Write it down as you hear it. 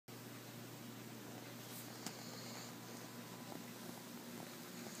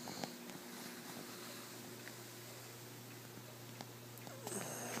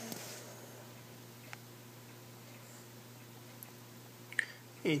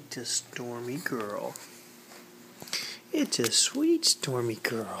It's a Stormy girl. It's a sweet Stormy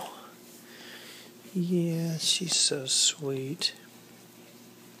girl. Yeah, she's so sweet.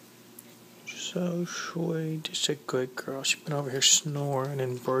 So sweet. Just a good girl. She's been over here snoring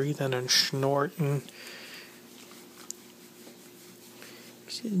and breathing and snorting.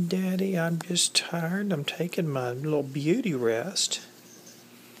 She said, Daddy, I'm just tired. I'm taking my little beauty rest.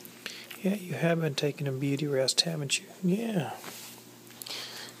 Yeah, you have been taking a beauty rest, haven't you? Yeah.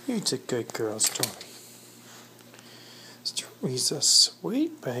 He's a good girl, Stormy. Stormy's a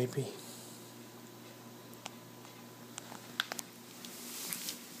sweet baby.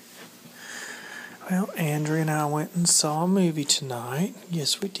 Well, Andrea and I went and saw a movie tonight.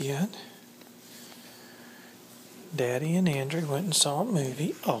 Yes, we did. Daddy and Andrea went and saw a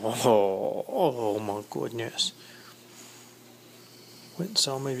movie. Oh my goodness. Went and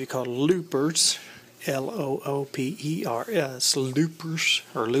saw a movie called Loopers. Loopers. Loopers.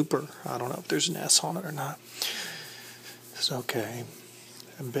 Or Looper. I don't know if there's an S on it or not. It's okay.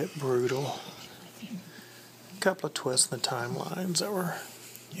 A bit brutal. A couple of twists in the timelines that were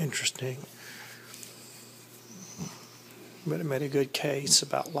interesting. But it made a good case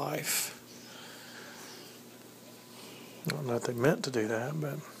about life. I don't know if they meant to do that,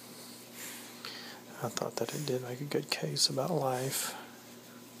 but I thought that it did make a good case about life.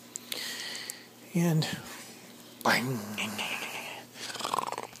 And bang.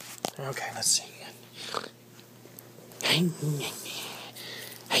 Okay, let's see.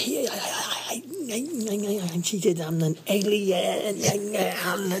 She said I'm an alien.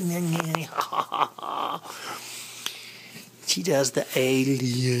 She does the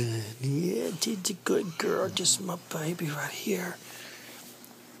alien. Yeah, she's a good girl. Just my baby right here.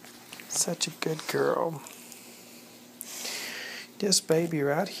 Such a good girl. This baby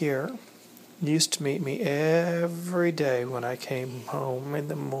right here used to meet me every day when I came home in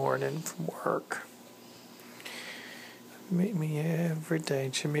the morning from work. Meet me every day.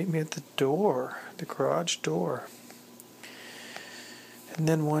 She'd meet me at the door, the garage door. And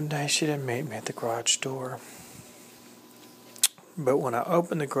then one day she didn't meet me at the garage door. But when I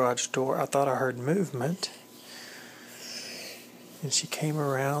opened the garage door, I thought I heard movement. And she came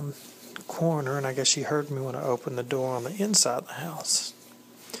around the corner, and I guess she heard me when I opened the door on the inside of the house.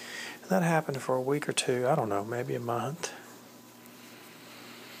 And that happened for a week or two. I don't know, maybe a month.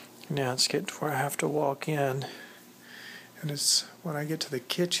 Now it's getting to where I have to walk in. And it's when I get to the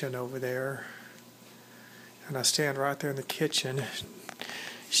kitchen over there, and I stand right there in the kitchen.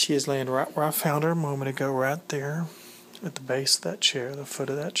 She is laying right where I found her a moment ago, right there. At the base of that chair, the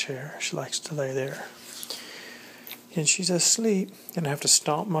foot of that chair. She likes to lay there. And she's asleep, and I have to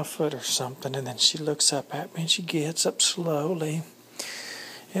stomp my foot or something, and then she looks up at me, and she gets up slowly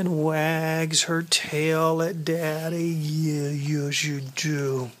and wags her tail at Daddy. Yeah, yes you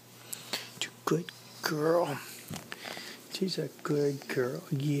do. She's a good girl. She's a good girl.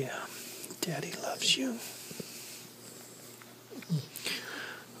 Yeah, Daddy loves you.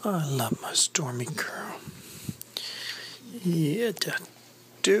 I love my Stormy girl. Yeah, I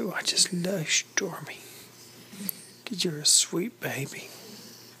do. I just love Stormy. 'Cause you're a sweet baby.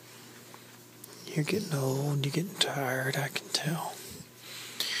 You're getting old. You're getting tired. I can tell.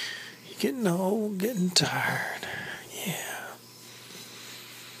 You're getting old, getting tired. Yeah.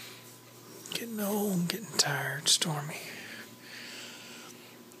 Getting old, getting tired, Stormy.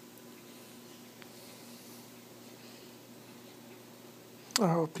 I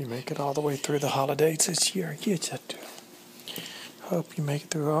hope you make it all the way through the holidays this year. Yes, I do. Hope you make it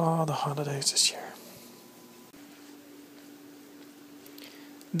through all the holidays this year.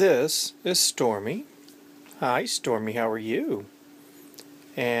 This is Stormy. Hi, Stormy. How are you?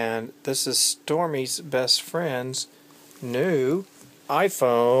 And this is Stormy's best friend's new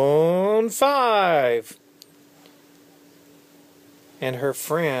iPhone 5. And her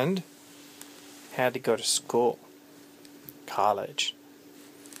friend had to go to school, college.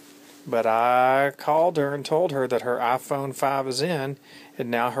 But I called her and told her that her iPhone 5 is in,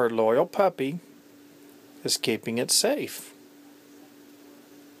 and now her loyal puppy is keeping it safe.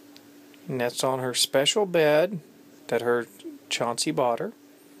 And that's on her special bed that her Chauncey bought her.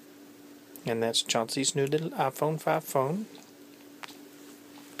 And that's Chauncey's new little iPhone 5 phone.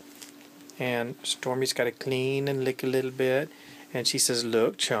 And Stormy's got to clean and lick a little bit. And she says,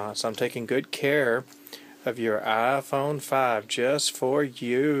 look, Chauncey, I'm taking good care of your iPhone 5 just for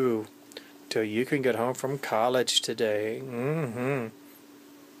you till you can get home from college today.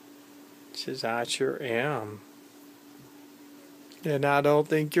 She says, I sure am. And I don't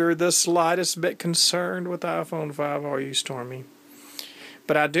think you're the slightest bit concerned with iPhone 5, are you, Stormy?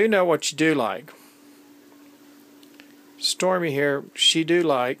 But I do know what you do like. Stormy here, she do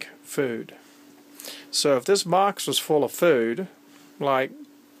like food. So if this box was full of food, like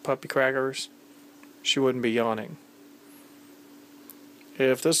puppy crackers, she wouldn't be yawning.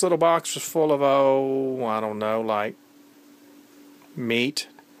 If this little box was full of, oh, I don't know, like meat,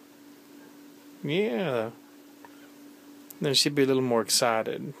 yeah, then she'd be a little more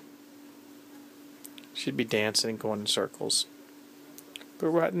excited. She'd be dancing and going in circles. But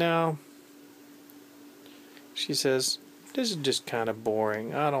right now, she says, this is just kind of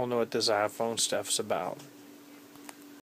boring. I don't know what this iPhone stuff's about.